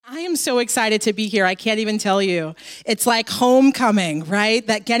am so excited to be here. I can't even tell you. It's like homecoming, right?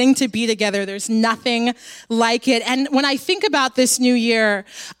 That getting to be together, there's nothing like it. And when I think about this new year,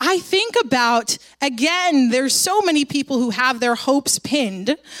 I think about, again, there's so many people who have their hopes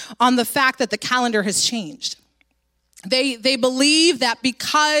pinned on the fact that the calendar has changed. They believe that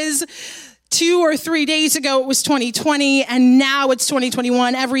because 2 or 3 days ago it was 2020 and now it's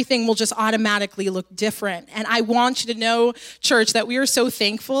 2021, everything will just automatically look different. And I want you to know, church, that we are so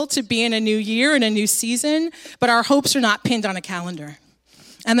thankful to be in a new year and a new season, but our hopes are not pinned on a calendar.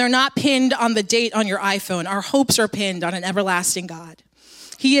 And they're not pinned on the date on your iPhone. Our hopes are pinned on an everlasting God.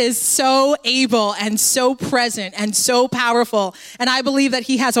 He is so able and so present and so powerful. And I believe that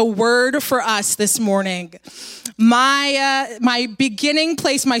he has a word for us this morning. My beginning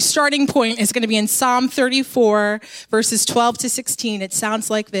place, my starting point is going to be in Psalm 34, verses 12 to 16. It sounds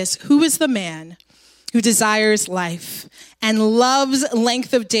like this. Who is the man who desires life and loves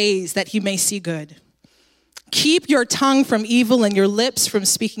length of days that he may see good? Keep your tongue from evil and your lips from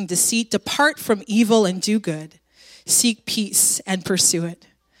speaking deceit. Depart from evil and do good. Seek peace and pursue it.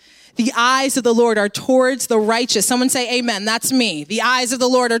 The eyes of the Lord are towards the righteous. Someone say amen. That's me. The eyes of the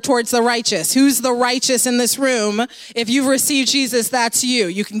Lord are towards the righteous. Who's the righteous in this room? If you've received Jesus, that's you.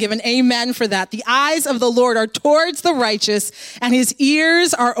 You can give an amen for that. The eyes of the Lord are towards the righteous, and his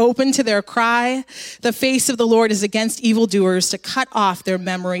ears are open to their cry. The face of the Lord is against evildoers, to cut off their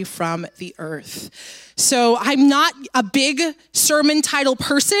memory from the earth. So I'm not a big sermon title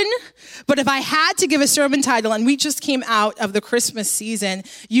person, but if I had to give a sermon title, and we just came out of the Christmas season,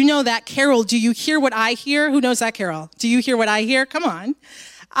 you know that carol, Do You Hear What I Hear? Who knows that carol? Do you hear what I hear? Come on.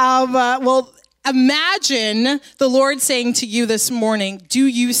 Well, imagine the Lord saying to you this morning, do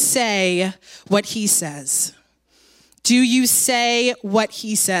you say what he says? Do you say what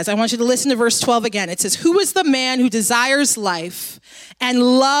he says? I want you to listen to verse 12 again. It says, who is the man who desires life and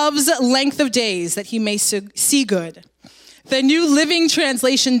loves length of days that he may see good? The New Living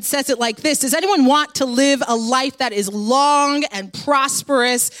Translation says it like this. Does anyone want to live a life that is long and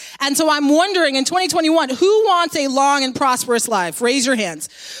prosperous? And so I'm wondering, in 2021, who wants a long and prosperous life? Raise your hands.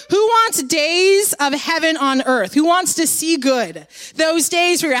 Who wants days of heaven on earth? Who wants to see good? Those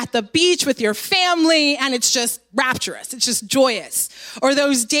days where you're at the beach with your family and it's just rapturous. It's just joyous. Or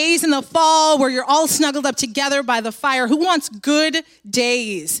those days in the fall where you're all snuggled up together by the fire. Who wants good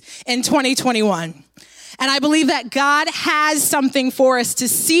days in 2021? And I believe that God has something for us to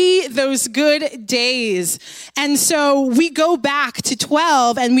see those good days. And so we go back to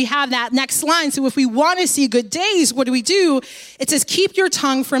 12 and we have that next line. So if we want to see good days, what do? It says, keep your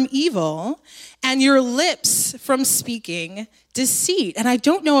tongue from evil and your lips from speaking deceit. And I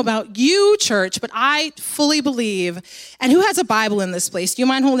don't know about you, church, but I fully believe, and who has a Bible in this place? Do you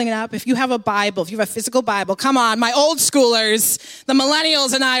mind holding it up? If you have a Bible, if you have a physical Bible, come on, my old schoolers, the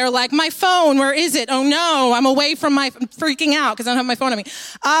millennials and I are like, my phone, where is it? Oh no, I'm away from I'm freaking out because I don't have my phone on me.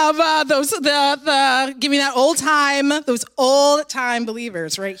 Give me that those old time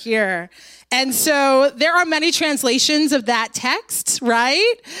believers right here. And so there are many translations of that text,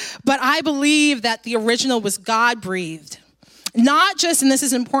 right? But I believe that the original was God-breathed. Not just, and this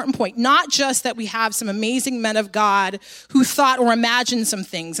is an important point, not just that we have some amazing men of God who thought or imagined some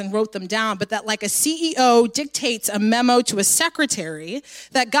things and wrote them down, but that like a CEO dictates a memo to a secretary,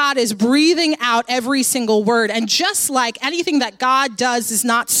 that God is breathing out every single word. And just like anything that God does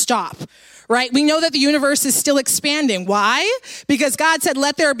not stop, right? We know that the universe is still expanding. Why? Because God said,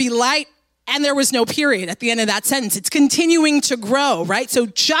 let there be light. And there was no period at the end of that sentence. It's continuing to grow, right? So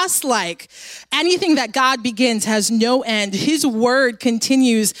just like anything that God begins has no end, his word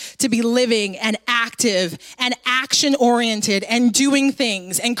continues to be living and active and action-oriented and doing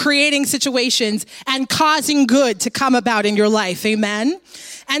things and creating situations and causing good to come about in your life. Amen?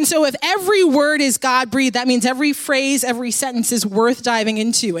 And so if every word is God-breathed, that means every phrase, every sentence is worth diving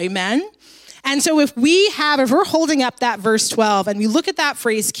into. Amen? And so if we're holding up that verse 12 and we look at that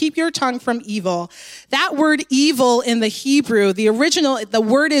phrase, keep your tongue from evil, that word evil in the Hebrew, the original, the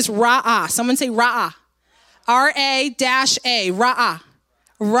word is ra'ah. Someone say ra'ah. R-A-A, ra'ah.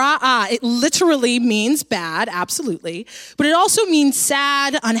 Ra'ah. It literally means bad, absolutely. But it also means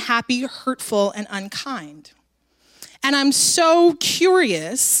sad, unhappy, hurtful, and unkind. And I'm so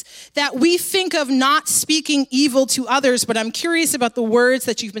curious that we think of not speaking evil to others, but I'm curious about the words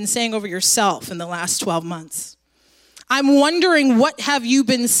that you've been saying over yourself in the last 12 months. I'm wondering, what have you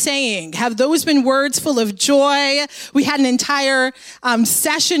been saying? Have those been words full of joy? We had an entire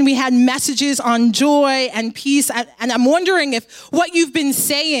session. We had messages on joy and peace. And I'm wondering if what you've been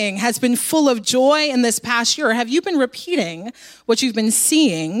saying has been full of joy in this past year. Or have you been repeating what you've been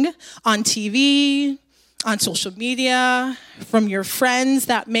seeing on TV, on social media, from your friends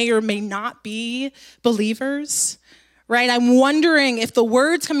that may or may not be believers, right? I'm wondering if the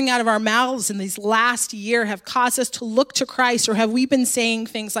words coming out of our mouths in these last year have caused us to look to Christ, or have we been saying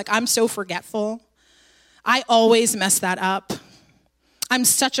things like, I'm so forgetful. I always mess that up. I'm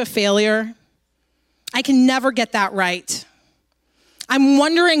such a failure. I can never get that right. I'm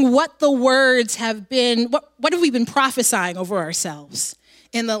wondering what the words have been, what have we been prophesying over ourselves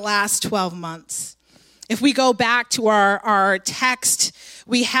in the last 12 months? If we go back to our text,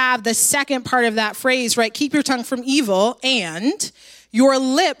 we have the second part of that phrase, right? Keep your tongue from evil and your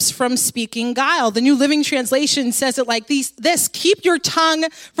lips from speaking guile. The New Living Translation says it like this: keep your tongue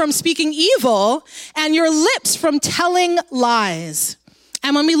from speaking evil and your lips from telling lies.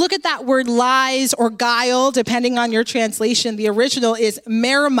 And when we look at that word lies or guile, depending on your translation, the original is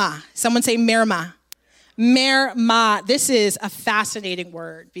merma. Someone say merma. Merma. This is a fascinating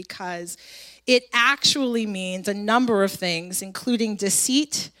word because it actually means a number of things, including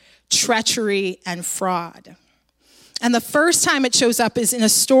deceit, treachery, and fraud. And the first time it shows up is in a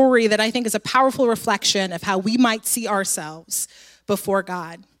story that I think is a powerful reflection of how we might see ourselves before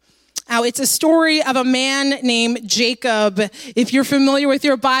God. Now, it's a story of a man named Jacob. If you're familiar with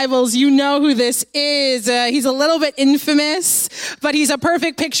your Bibles, you know who this is. He's a little bit infamous, but he's a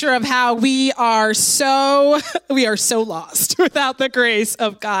perfect picture of how we are so lost without the grace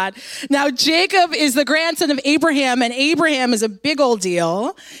of God. Now, Jacob is the grandson of Abraham, and Abraham is a big old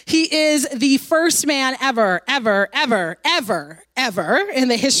deal. He is the first man ever in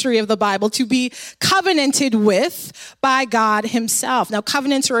the history of the Bible to be covenanted with by God himself. Now,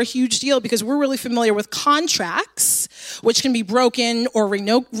 covenants are a huge deal because we're really familiar with contracts, which can be broken or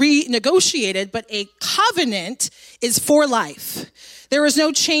renegotiated, but a covenant is for life. There is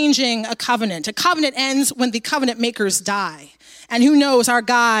no changing a covenant. A covenant ends when the covenant makers die. And who knows, our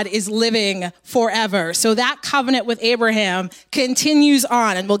God is living forever. So that covenant with Abraham continues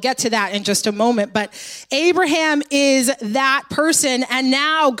on, and we'll get to that in just a moment. But Abraham is that person, and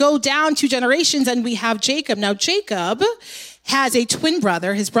now go down 2 generations, and we have Jacob. Now, Jacob has a twin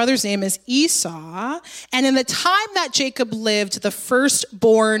brother. His brother's name is Esau. And in the time that Jacob lived, the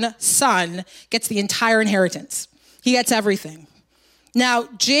firstborn son gets the entire inheritance. He gets everything. Now,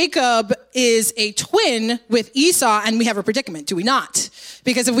 Jacob is a twin with Esau, and we have a predicament, do we not?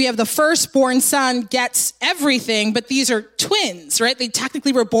 Because if we have the firstborn son gets everything, but these are twins, right? They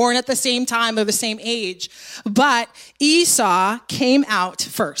technically were born at the same time, they're the same age. But Esau came out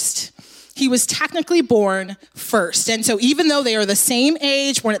first. He was technically born first. And so even though they are the same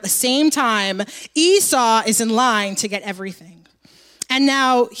age, born at the same time, Esau is in line to get everything. And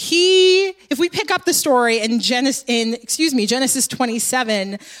now if we pick up the story in Genesis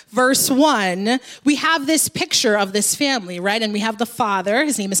 27, verse 1, we have this picture of this family, right? And we have the father,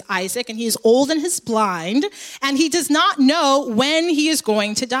 his name is Isaac, and he is old and he's blind, and he does not know when he is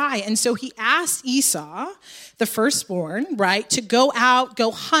going to die. And so he asked Esau, the firstborn, right, to go out,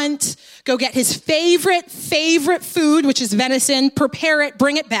 go hunt, go get his favorite food, which is venison, prepare it,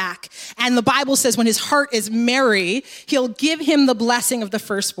 bring it back. And the Bible says when his heart is merry, he'll give him the blessing of the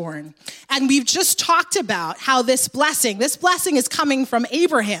firstborn. And we've just talked about how this blessing is coming from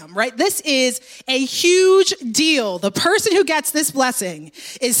Abraham, right? This is a huge deal. The person who gets this blessing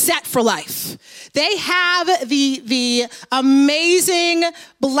is set for life. They have the amazing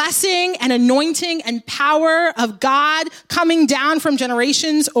blessing and anointing and power of God coming down from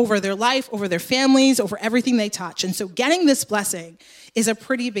generations over their life, over their families, over everything they touch. And so getting this blessing is a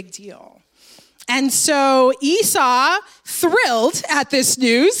pretty big deal. And so Esau, thrilled at this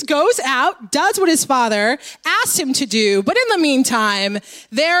news, goes out, does what his father asked him to do. But in the meantime,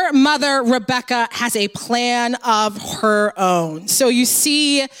 their mother, Rebecca, has a plan of her own. So you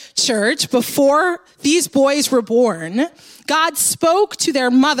see, church, before these boys were born, God spoke to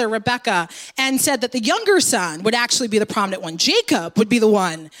their mother, Rebecca, and said that the younger son would actually be the prominent one. Jacob would be the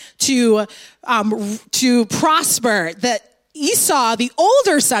one to prosper, that Esau, the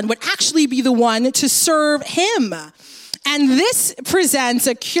older son, would actually be the one to serve him. And this presents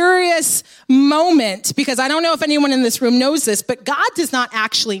a curious moment, because I don't know if anyone in this room knows this, but God does not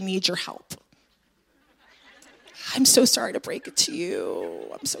actually need your help. I'm so sorry to break it to you.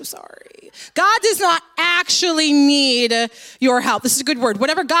 I'm so sorry. God does not actually need your help. This is a good word.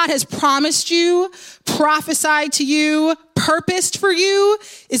 Whatever God has promised you, prophesied to you, purposed for you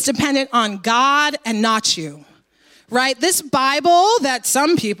is dependent on God and not you. Right? This Bible that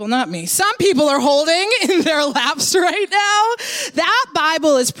some people, not me, some people are holding in their laps right now, that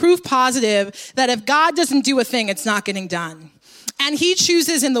Bible is proof positive that if God doesn't do a thing, it's not getting done. And he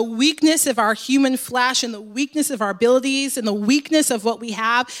chooses in the weakness of our human flesh, in the weakness of our abilities, in the weakness of what we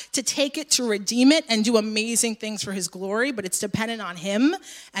have, to take it, to redeem it, and do amazing things for his glory. But it's dependent on him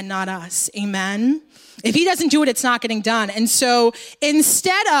and not us. Amen. If he doesn't do it, it's not getting done. And so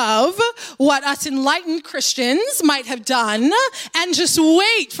instead of what us enlightened Christians might have done and just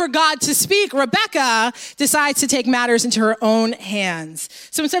wait for God to speak, Rebecca decides to take matters into her own hands.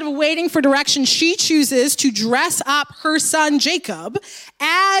 So instead of waiting for direction, she chooses to dress up her son Jacob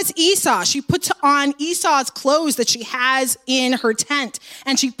as Esau. She puts on Esau's clothes that she has in her tent,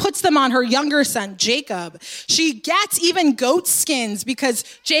 and she puts them on her younger son Jacob. She gets even goat skins because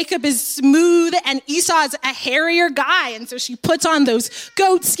Jacob is smooth and Esau's a hairier guy, and so she puts on those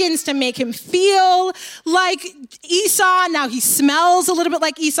goat skins to make him feel like Esau. Now he smells a little bit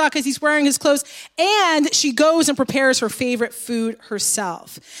like Esau because he's wearing his clothes, and she goes and prepares her favorite food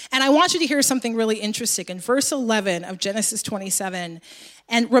herself. And I want you to hear something really interesting. In verse 11 of Genesis 27,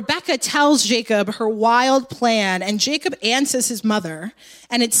 and Rebecca tells Jacob her wild plan, and Jacob answers his mother,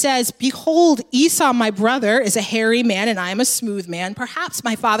 and it says, "Behold, Esau, my brother, is a hairy man, and I am a smooth man. Perhaps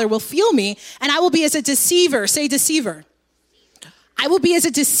my father will feel me, and I will be as a deceiver." Say deceiver. "I will be as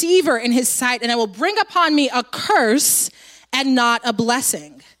a deceiver in his sight, and I will bring upon me a curse and not a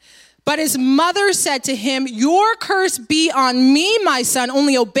blessing." But his mother said to him, "Your curse be on me, my son.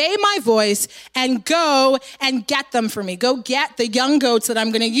 Only obey my voice and go and get them for me. Go get the young goats that I'm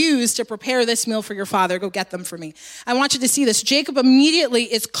going to use to prepare this meal for your father. Go get them for me." I want you to see this. Jacob immediately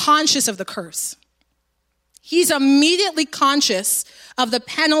is conscious of the curse. He's immediately conscious of the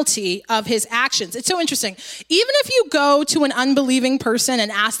penalty of his actions. It's so interesting. Even if you go to an unbelieving person and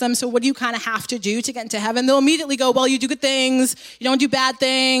ask them, "So what do you kind of have to do to get into heaven?" They'll immediately go, "Well, you do good things. You don't do bad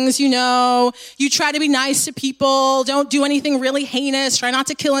things. You try to be nice to people. Don't do anything really heinous. Try not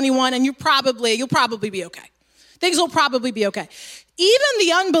to kill anyone. And you'll probably be okay. Things will probably be okay." Even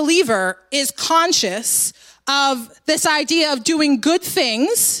the unbeliever is conscious of this idea of doing good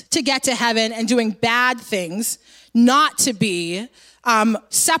things to get to heaven and doing bad things not to be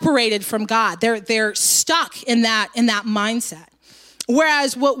separated from God. They're stuck in that mindset.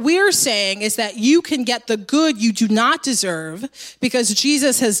 Whereas what we're saying is that you can get the good you do not deserve because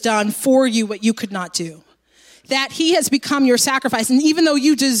Jesus has done for you what you could not do. That he has become your sacrifice. And even though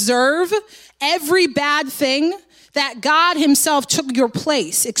you deserve every bad thing, that God himself took your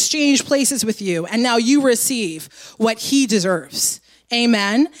place, exchanged places with you, and now you receive what he deserves.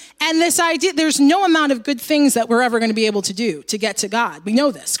 Amen. And this idea, there's no amount of good things that we're ever going to be able to do to get to God. We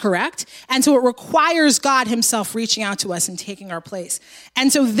know this, correct? And so it requires God himself reaching out to us and taking our place.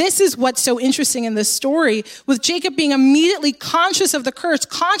 And so this is what's so interesting in this story, with Jacob being immediately conscious of the curse,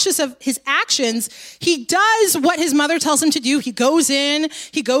 conscious of his actions. He does what his mother tells him to do. He goes in,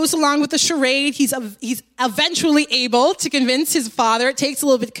 he goes along with the charade. He's eventually able to convince his father. It takes a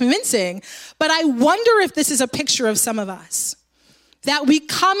little bit of convincing, but I wonder if this is a picture of some of us. That we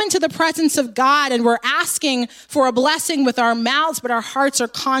come into the presence of God and we're asking for a blessing with our mouths, but our hearts are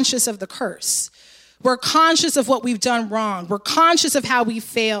conscious of the curse. We're conscious of what we've done wrong. We're conscious of how we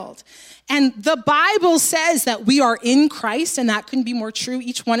failed. And the Bible says that we are in Christ, and that couldn't be more true.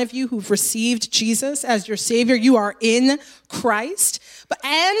 Each one of you who've received Jesus as your Savior, you are in Christ.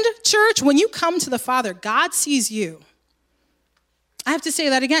 And church, when you come to the Father, God sees you. I have to say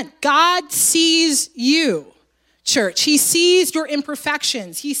that again. God sees you. Church, he sees your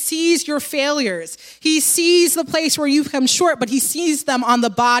imperfections. He sees your failures. He sees the place where you've come short, but he sees them on the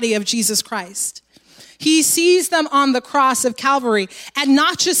body of Jesus Christ. He sees them on the cross of Calvary. And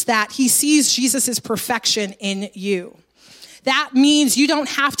not just that, he sees Jesus' perfection in you. That means you don't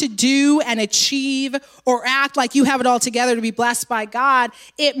have to do and achieve or act like you have it all together to be blessed by God.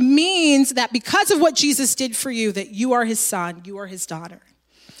 It means that because of what Jesus did for you, that you are his son, you are his daughter.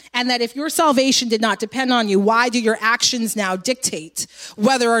 And that if your salvation did not depend on you, why do your actions now dictate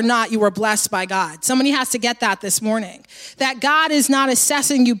whether or not you are blessed by God? Somebody has to get that this morning. That God is not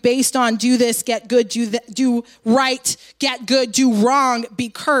assessing you based on do this, get good, do right, get good, do wrong, be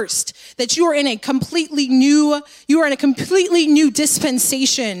cursed. That you are in a completely new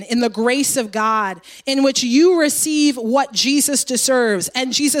dispensation in the grace of God in which you receive what Jesus deserves.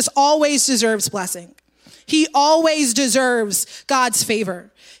 And Jesus always deserves blessing. He always deserves God's favor.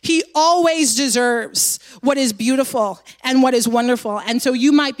 He always deserves what is beautiful and what is wonderful. And so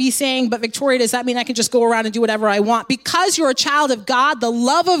you might be saying, "But Victoria, does that mean I can just go around and do whatever I want?" Because you're a child of God, the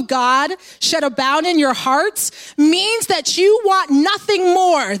love of God shed abound in your hearts means that you want nothing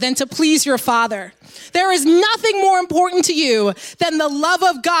more than to please your Father. There is nothing more important to you than the love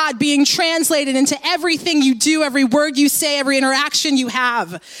of God being translated into everything you do, every word you say, every interaction you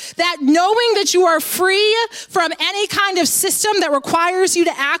have. That knowing that you are free from any kind of system that requires you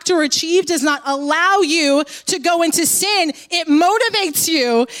to act or achieve does not allow you to go into sin. It motivates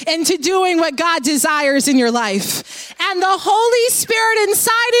you into doing what God desires in your life. And the Holy Spirit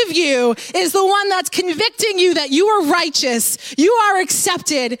inside of you is the one that's convicting you that you are righteous, you are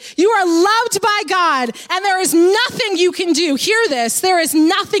accepted, you are loved by God, and there is nothing you can do. Hear this, there is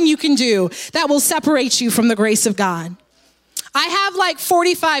nothing you can do that will separate you from the grace of God. I have like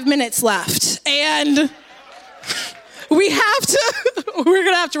 45 minutes left, and we're going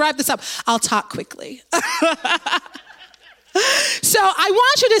to have to wrap this up. I'll talk quickly. So I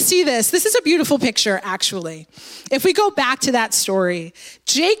want you to see this. This is a beautiful picture, actually. If we go back to that story,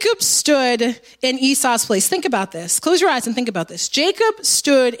 Jacob stood in Esau's place. Think about this. Close your eyes and think about this. Jacob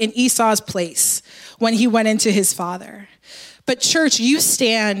stood in Esau's place when he went into his father. But church, you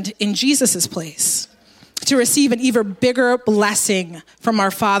stand in Jesus's place to receive an even bigger blessing from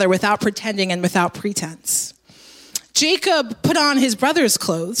our Father without pretending and without pretense. Jacob put on his brother's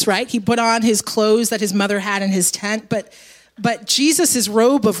clothes, right? He put on his clothes that his mother had in his tent, but Jesus'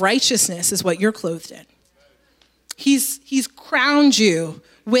 robe of righteousness is what you're clothed in. He's crowned you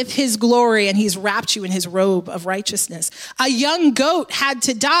with his glory, and he's wrapped you in his robe of righteousness. A young goat had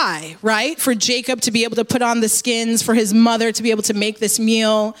to die, right? For Jacob to be able to put on the skins, for his mother to be able to make this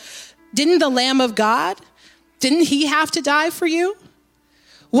meal. Didn't the Lamb of God, didn't he have to die for you?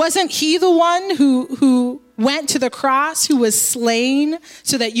 Wasn't he the one who went to the cross, who was slain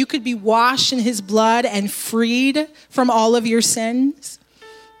so that you could be washed in his blood and freed from all of your sins?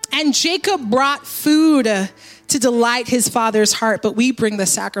 And Jacob brought food to delight his father's heart, but we bring the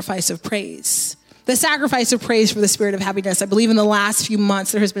sacrifice of praise. The sacrifice of praise for the spirit of heaviness. I believe in the last few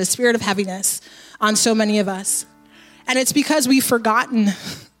months there has been a spirit of heaviness on so many of us. And it's because we've forgotten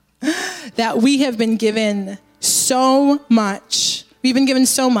that we have been given so much. We've been given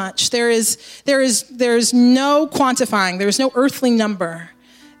so much. There is no quantifying. There is no earthly number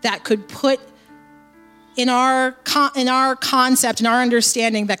that could put in our concept, in our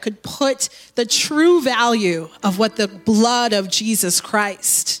understanding, that could put the true value of what the blood of Jesus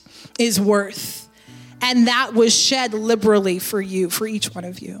Christ is worth. And that was shed liberally for you, for each one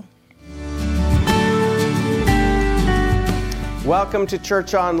of you. Welcome to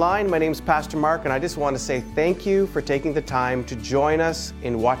Church Online. My name is Pastor Mark, and I just want to say thank you for taking the time to join us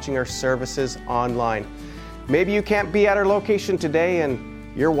in watching our services online. Maybe you can't be at our location today and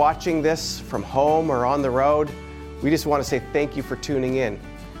you're watching this from home or on the road. We just want to say thank you for tuning in.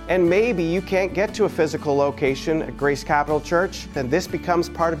 And maybe you can't get to a physical location at Grace Capital Church, then this becomes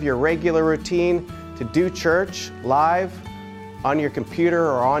part of your regular routine to do church live on your computer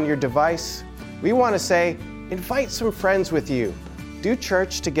or on your device. We want to say, invite some friends with you. Do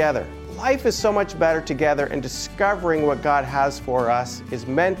church together. Life is so much better together, and discovering what God has for us is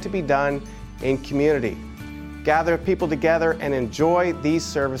meant to be done in community. Gather people together and enjoy these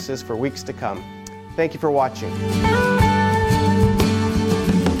services for weeks to come. Thank you for watching.